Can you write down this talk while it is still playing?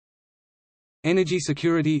Energy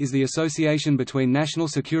security is the association between national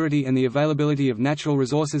security and the availability of natural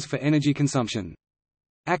resources for energy consumption.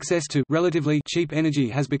 Access to relatively cheap energy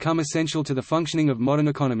has become essential to the functioning of modern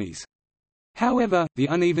economies. However, the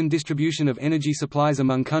uneven distribution of energy supplies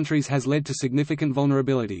among countries has led to significant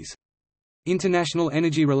vulnerabilities. International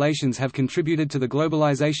energy relations have contributed to the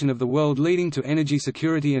globalization of the world, leading to energy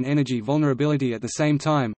security and energy vulnerability at the same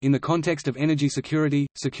time. In the context of energy security,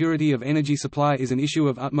 security of energy supply is an issue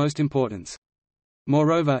of utmost importance.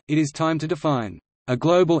 Moreover, it is time to define a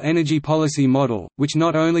global energy policy model, which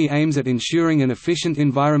not only aims at ensuring an efficient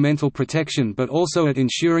environmental protection but also at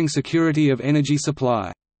ensuring security of energy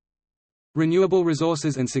supply. Renewable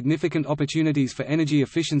resources and significant opportunities for energy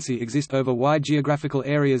efficiency exist over wide geographical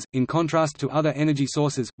areas, in contrast to other energy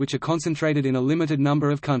sources, which are concentrated in a limited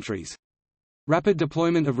number of countries. Rapid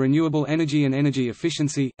deployment of renewable energy and energy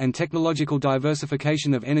efficiency, and technological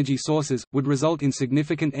diversification of energy sources, would result in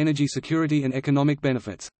significant energy security and economic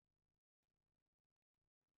benefits.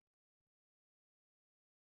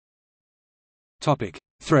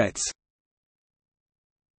 Threats.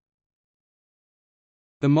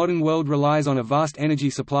 The modern world relies on a vast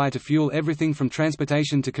energy supply to fuel everything from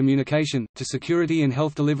transportation to communication, to security and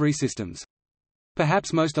health delivery systems.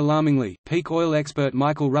 Perhaps most alarmingly, peak oil expert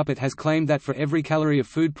Michael Ruppert has claimed that for every calorie of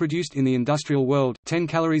food produced in the industrial world, 10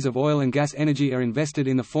 calories of oil and gas energy are invested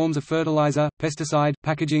in the forms of fertilizer, pesticide,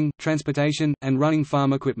 packaging, transportation, and running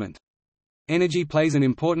farm equipment. Energy plays an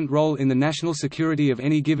important role in the national security of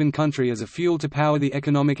any given country as a fuel to power the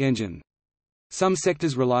economic engine. Some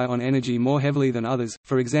sectors rely on energy more heavily than others.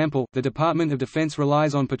 For example, the Department of Defense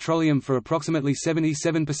relies on petroleum for approximately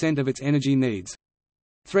 77% of its energy needs.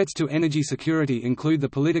 Threats to energy security include the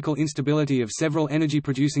political instability of several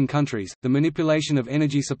energy-producing countries, the manipulation of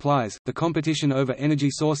energy supplies, the competition over energy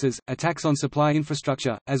sources, attacks on supply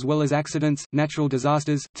infrastructure, as well as accidents, natural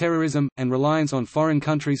disasters, terrorism, and reliance on foreign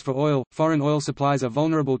countries for oil. Foreign oil supplies are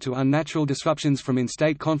vulnerable to unnatural disruptions from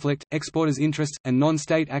in-state conflict, exporters' interests, and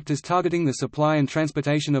non-state actors targeting the supply and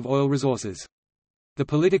transportation of oil resources. The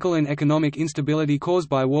political and economic instability caused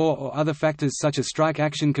by war or other factors such as strike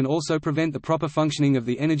action can also prevent the proper functioning of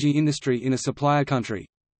the energy industry in a supplier country.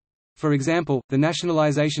 For example, the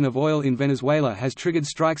nationalization of oil in Venezuela has triggered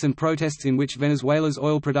strikes and protests in which Venezuela's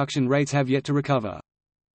oil production rates have yet to recover.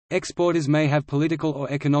 Exporters may have political or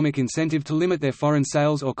economic incentive to limit their foreign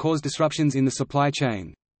sales or cause disruptions in the supply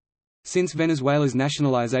chain. Since Venezuela's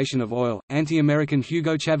nationalization of oil, anti-American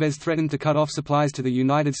Hugo Chavez threatened to cut off supplies to the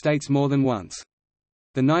United States more than once.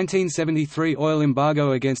 The 1973 oil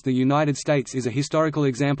embargo against the United States is a historical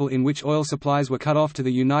example in which oil supplies were cut off to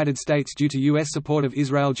the United States due to U.S. support of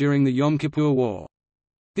Israel during the Yom Kippur War.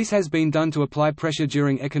 This has been done to apply pressure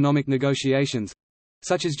during economic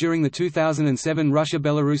negotiations—such as during the 2007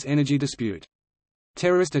 Russia-Belarus energy dispute.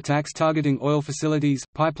 Terrorist attacks targeting oil facilities,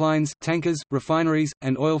 pipelines, tankers, refineries,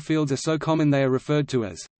 and oil fields are so common they are referred to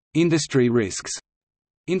as industry risks.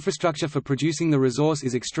 Infrastructure for producing the resource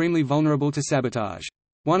is extremely vulnerable to sabotage.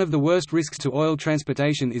 One of the worst risks to oil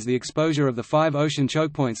transportation is the exposure of the 5 ocean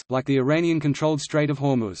chokepoints, like the Iranian-controlled Strait of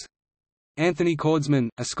Hormuz. Anthony Kordsman,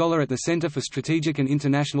 a scholar at the Center for Strategic and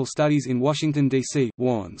International Studies in Washington, D.C.,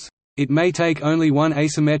 warns, "It may take only one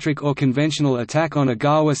asymmetric or conventional attack on a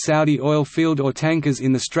Gawa Saudi oil field or tankers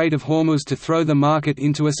in the Strait of Hormuz to throw the market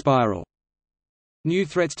into a spiral." New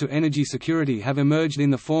threats to energy security have emerged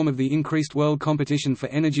in the form of the increased world competition for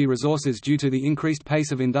energy resources due to the increased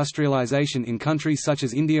pace of industrialization in countries such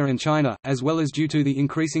as India and China, as well as due to the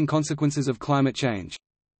increasing consequences of climate change.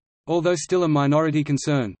 Although still a minority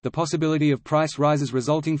concern, the possibility of price rises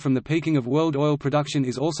resulting from the peaking of world oil production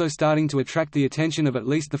is also starting to attract the attention of at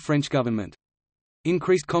least the French government.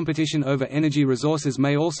 Increased competition over energy resources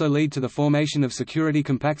may also lead to the formation of security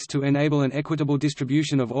compacts to enable an equitable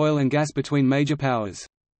distribution of oil and gas between major powers.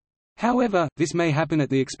 However, this may happen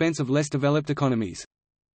at the expense of less developed economies.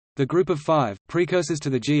 The Group of Five, precursors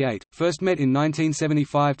to the G8, first met in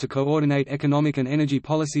 1975 to coordinate economic and energy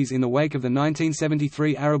policies in the wake of the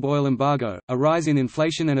 1973 Arab oil embargo, a rise in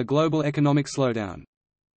inflation and a global economic slowdown.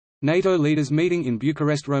 NATO leaders meeting in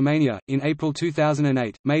Bucharest, Romania, in April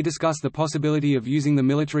 2008, may discuss the possibility of using the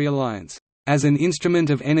military alliance as an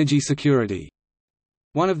instrument of energy security.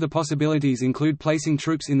 One of the possibilities include placing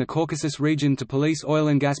troops in the Caucasus region to police oil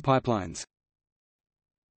and gas pipelines.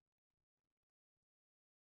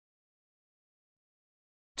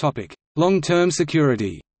 Long-term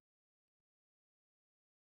security.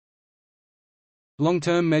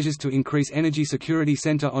 Long-term measures to increase energy security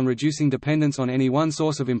center on reducing dependence on any one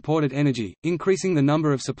source of imported energy, increasing the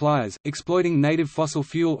number of suppliers, exploiting native fossil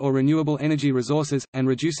fuel or renewable energy resources, and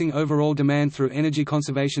reducing overall demand through energy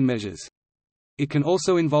conservation measures. It can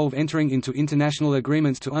also involve entering into international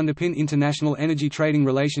agreements to underpin international energy trading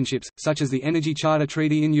relationships, such as the Energy Charter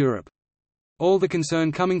Treaty in Europe. All the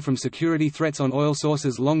concern coming from security threats on oil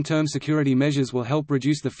sources. Long-term security measures will help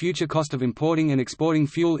reduce the future cost of importing and exporting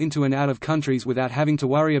fuel into and out of countries without having to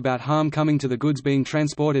worry about harm coming to the goods being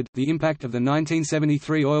transported. The impact of the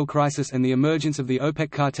 1973 oil crisis and the emergence of the OPEC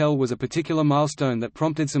cartel was a particular milestone that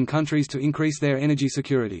prompted some countries to increase their energy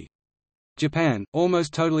security. Japan,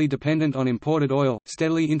 almost totally dependent on imported oil,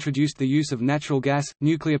 steadily introduced the use of natural gas,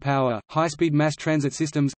 nuclear power, high-speed mass transit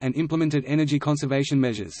systems, and implemented energy conservation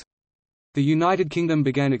measures. The United Kingdom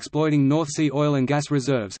began exploiting North Sea oil and gas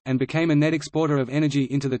reserves, and became a net exporter of energy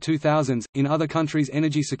into the 2000s. In other countries,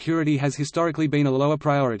 energy security has historically been a lower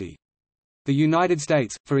priority. The United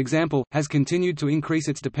States, for example, has continued to increase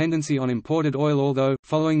its dependency on imported oil, although,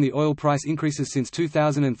 following the oil price increases since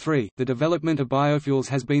 2003, the development of biofuels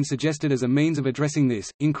has been suggested as a means of addressing this.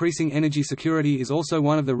 Increasing energy security is also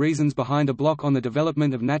one of the reasons behind a block on the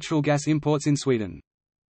development of natural gas imports in Sweden.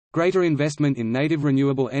 Greater investment in native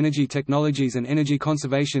renewable energy technologies and energy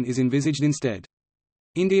conservation is envisaged instead.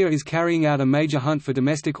 India is carrying out a major hunt for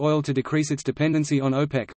domestic oil to decrease its dependency on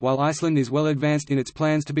OPEC, while Iceland is well advanced in its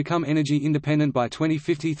plans to become energy independent by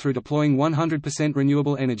 2050 through deploying 100%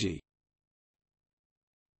 renewable energy.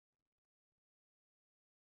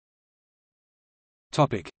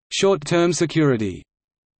 Short-term security.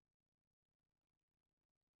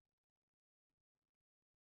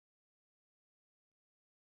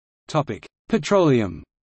 Petroleum.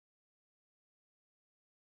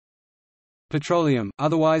 Petroleum,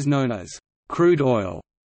 otherwise known as crude oil,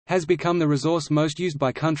 has become the resource most used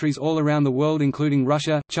by countries all around the world, including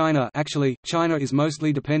Russia, China. Actually, China is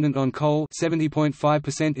mostly dependent on coal,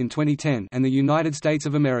 70.5% in 2010, and the United States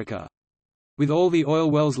of America. With all the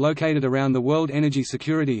oil wells located around the world, energy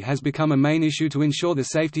security has become a main issue to ensure the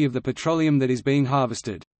safety of the petroleum that is being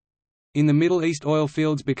harvested. In the Middle East, oil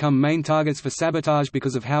fields become main targets for sabotage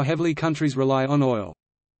because of how heavily countries rely on oil.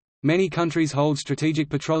 Many countries hold strategic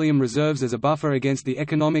petroleum reserves as a buffer against the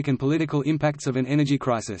economic and political impacts of an energy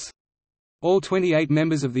crisis. All 28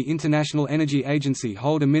 members of the International Energy Agency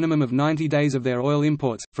hold a minimum of 90 days of their oil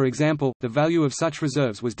imports. For example, the value of such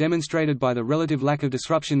reserves was demonstrated by the relative lack of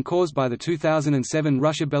disruption caused by the 2007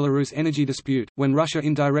 Russia-Belarus energy dispute, when Russia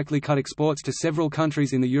indirectly cut exports to several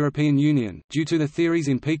countries in the European Union. Due to the theories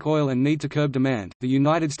in peak oil and need to curb demand, the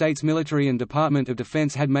United States military and Department of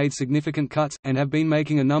Defense had made significant cuts, and have been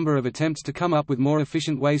making a number of attempts to come up with more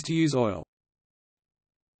efficient ways to use oil.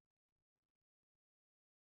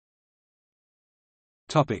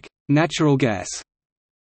 Natural gas.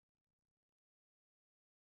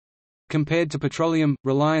 Compared to petroleum,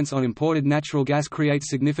 reliance on imported natural gas creates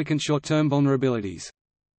significant short-term vulnerabilities.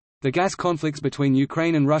 The gas conflicts between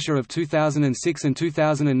Ukraine and Russia of 2006 and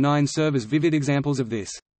 2009 serve as vivid examples of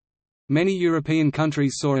this. Many European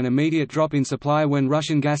countries saw an immediate drop in supply when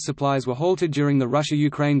Russian gas supplies were halted during the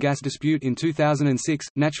Russia-Ukraine gas dispute in 2006.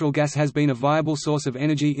 Natural gas has been a viable source of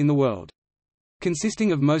energy in the world.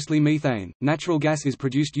 Consisting of mostly methane, natural gas is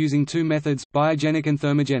produced using two methods, biogenic and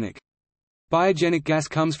thermogenic. Biogenic gas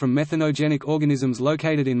comes from methanogenic organisms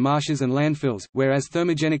located in marshes and landfills, whereas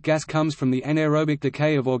thermogenic gas comes from the anaerobic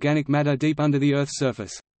decay of organic matter deep under the Earth's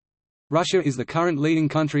surface. Russia is the current leading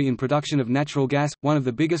country in production of natural gas. One of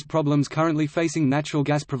the biggest problems currently facing natural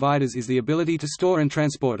gas providers is the ability to store and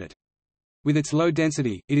transport it. With its low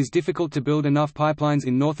density, it is difficult to build enough pipelines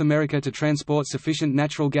in North America to transport sufficient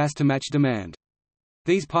natural gas to match demand.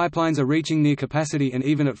 These pipelines are reaching near capacity and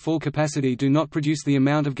even at full capacity do not produce the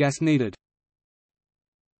amount of gas needed.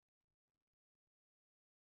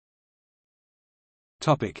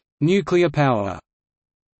 Nuclear power.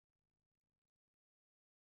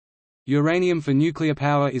 Uranium for nuclear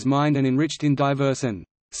power is mined and enriched in diverse and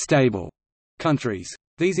stable countries.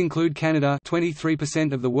 These include Canada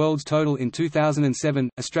 23% of the world's total in 2007,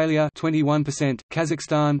 Australia 21%,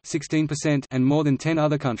 Kazakhstan 16%, and more than 10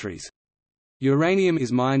 other countries. Uranium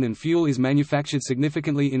is mined and fuel is manufactured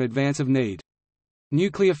significantly in advance of need.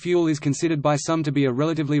 Nuclear fuel is considered by some to be a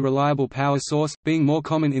relatively reliable power source, being more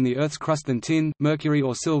common in the Earth's crust than tin, mercury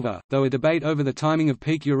or silver. Though a debate over the timing of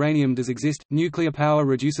peak uranium does exist, nuclear power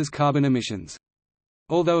reduces carbon emissions.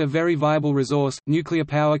 Although a very viable resource, nuclear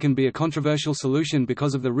power can be a controversial solution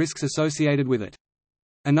because of the risks associated with it.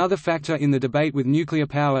 Another factor in the debate with nuclear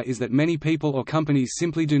power is that many people or companies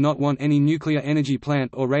simply do not want any nuclear energy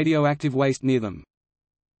plant or radioactive waste near them.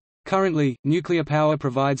 Currently, nuclear power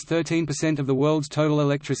provides 13% of the world's total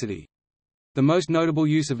electricity. The most notable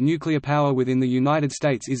use of nuclear power within the United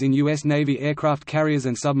States is in U.S. Navy aircraft carriers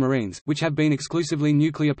and submarines, which have been exclusively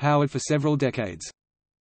nuclear powered for several decades.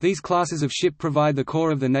 These classes of ship provide the core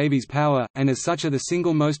of the Navy's power, and as such are the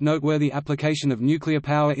single most noteworthy application of nuclear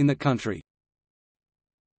power in that country.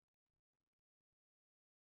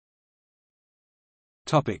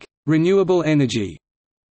 Renewable energy.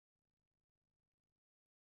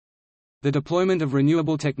 The deployment of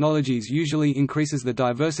renewable technologies usually increases the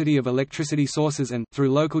diversity of electricity sources and,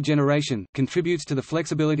 through local generation, contributes to the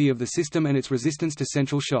flexibility of the system and its resistance to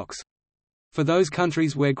central shocks. For those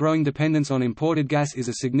countries where growing dependence on imported gas is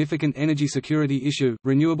a significant energy security issue,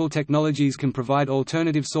 renewable technologies can provide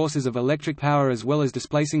alternative sources of electric power as well as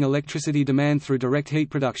displacing electricity demand through direct heat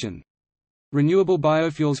production. Renewable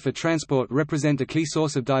biofuels for transport represent a key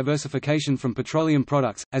source of diversification from petroleum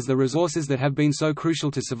products. As the resources that have been so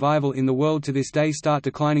crucial to survival in the world to this day start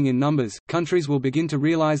declining in numbers, countries will begin to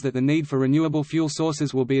realize that the need for renewable fuel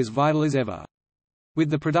sources will be as vital as ever. With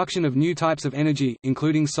the production of new types of energy,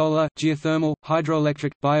 including solar, geothermal,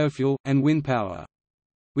 hydroelectric, biofuel, and wind power.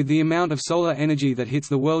 With the amount of solar energy that hits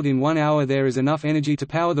the world in 1 hour, there is enough energy to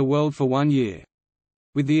power the world for 1 year.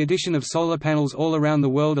 With the addition of solar panels all around the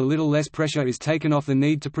world, a little less pressure is taken off the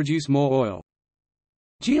need to produce more oil.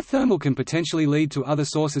 Geothermal can potentially lead to other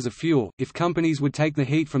sources of fuel. If companies would take the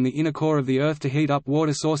heat from the inner core of the Earth to heat up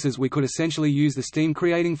water sources, we could essentially use the steam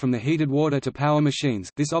creating from the heated water to power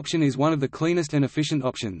machines. This option is one of the cleanest and efficient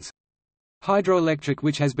options. Hydroelectric,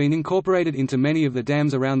 which has been incorporated into many of the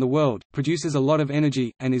dams around the world, produces a lot of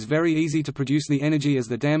energy, and is very easy to produce the energy as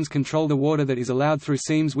the dams control the water that is allowed through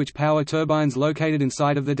seams which power turbines located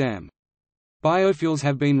inside of the dam. Biofuels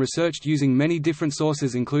have been researched using many different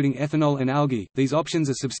sources including ethanol and algae. These options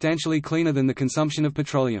are substantially cleaner than the consumption of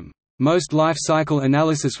petroleum. Most life cycle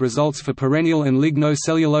analysis results for perennial and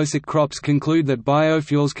lignocellulosic crops conclude that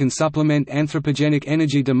biofuels can supplement anthropogenic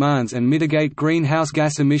energy demands and mitigate greenhouse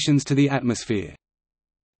gas emissions to the atmosphere.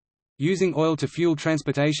 Using oil to fuel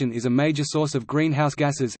transportation is a major source of greenhouse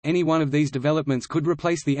gases. Any one of these developments could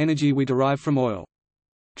replace the energy we derive from oil.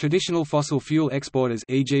 Traditional fossil fuel exporters,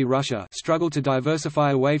 e.g. Russia, struggle to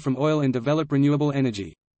diversify away from oil and develop renewable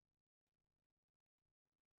energy.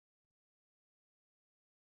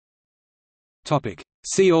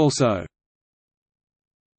 See also: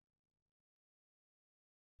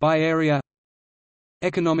 by area,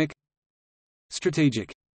 economic,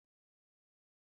 strategic.